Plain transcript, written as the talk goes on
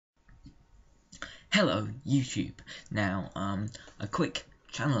Hello YouTube. Now, a quick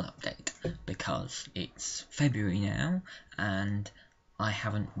channel update because it's February now and I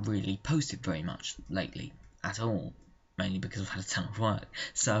haven't really posted very much lately at all, mainly because I've had a ton of work.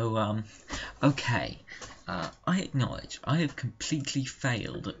 So, okay, I acknowledge I have completely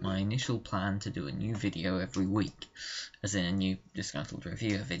failed at my initial plan to do a new video every week, as in a new Disgruntled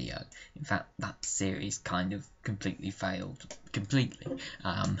Reviewer video. In fact, that series kind of completely failed,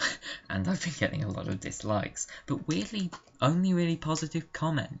 and I've been getting a lot of dislikes, but weirdly, only really positive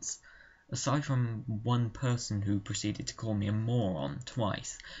comments, aside from one person who proceeded to call me a moron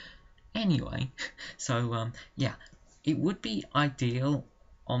twice. Anyway, so, yeah, it would be ideal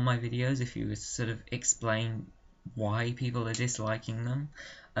on my videos if you would sort of explain why people are disliking them.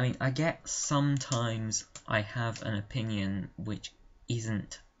 I mean, I get sometimes I have an opinion which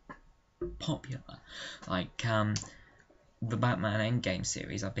isn't popular, like the Batman Endgame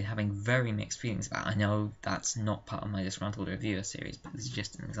series. I've been having very mixed feelings about. I know that's not part of my Disgruntled Reviewer series, but this is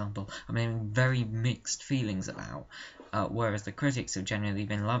just an example. I'm having very mixed feelings about, whereas the critics have generally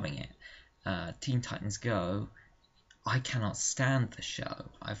been loving it. Teen Titans Go, I cannot stand the show.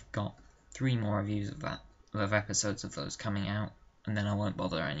 I've got 3 more reviews of episodes of those coming out, and then I won't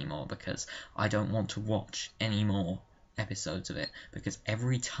bother anymore because I don't want to watch any more episodes of it, because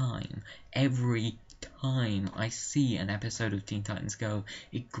every time I see an episode of Teen Titans Go,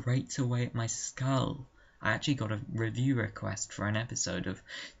 it grates away at my skull. I actually got a review request for an episode of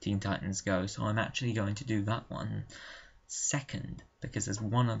Teen Titans Go, so I'm actually going to do that one second, because there's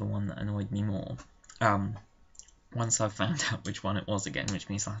one other one that annoyed me more. Once I've found out which one it was again, which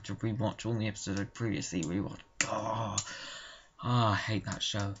means I'll have to rewatch all the episodes I previously rewatched. I hate that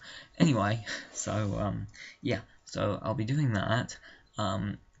show. Anyway, so, yeah, so I'll be doing that.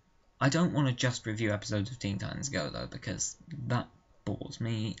 I don't want to just review episodes of Teen Titans Go, though, because that bores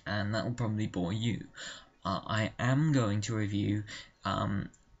me, and that will probably bore you. I am going to review, an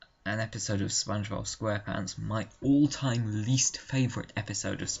episode of SpongeBob SquarePants, my all-time least favourite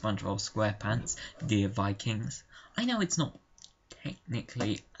episode of SpongeBob SquarePants, Dear Vikings. I know it's not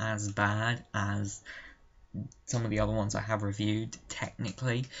technically as bad as some of the other ones I have reviewed,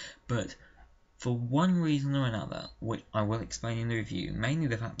 technically, but for one reason or another, which I will explain in the review, mainly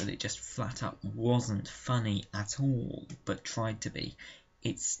the fact that it just flat up wasn't funny at all, but tried to be,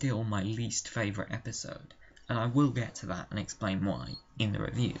 it's still my least favourite episode. And I will get to that and explain why in the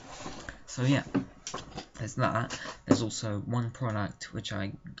review. So yeah, there's that. There's also one product which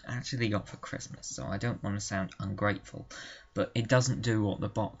I actually got for Christmas, so I don't want to sound ungrateful, but it doesn't do what the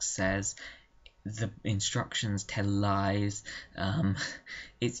box says. The instructions tell lies.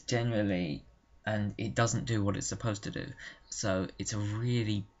 It's generally, and it doesn't do what it's supposed to do. So it's a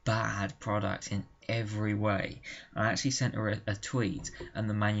really bad product in every way. I actually sent her a tweet, and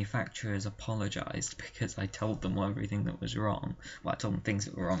the manufacturers apologised because I told them everything that was wrong. Well, I told them things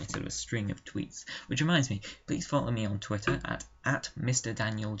that were wrong instead of a string of tweets. Which reminds me, please follow me on Twitter at Mr.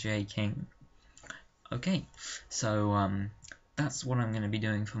 Daniel J. King. Okay, so that's what I'm going to be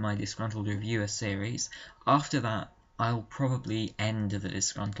doing for my Disgruntled Reviewer series. After that, I'll probably end the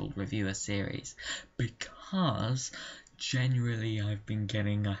Disgruntled Reviewer series, because generally I've been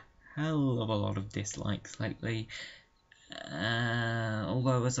getting a hell of a lot of dislikes lately.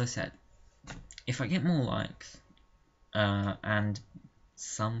 Although, as I said, if I get more likes, and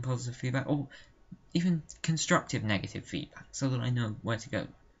some positive feedback, or even constructive negative feedback, so that I know where to go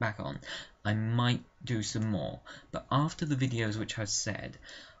back on, I might do some more. But after the videos which I've said,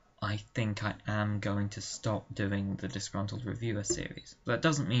 I think I am going to stop doing the Disgruntled Reviewer series. That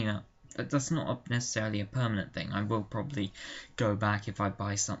doesn't mean that's not necessarily a permanent thing. I will probably go back if I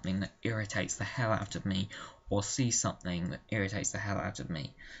buy something that irritates the hell out of me, or see something that irritates the hell out of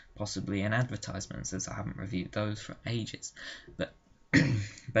me, possibly in advertisements, as I haven't reviewed those for ages. But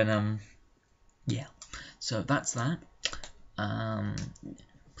yeah, so that's that.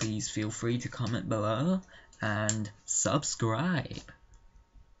 Please feel free to comment below and subscribe.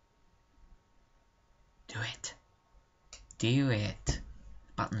 Do it. Do it.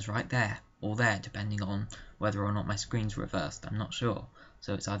 Button's right there, or there, depending on whether or not my screen's reversed. I'm not sure.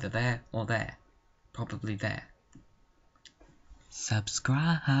 So it's either there or there. Probably there.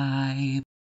 Subscribe.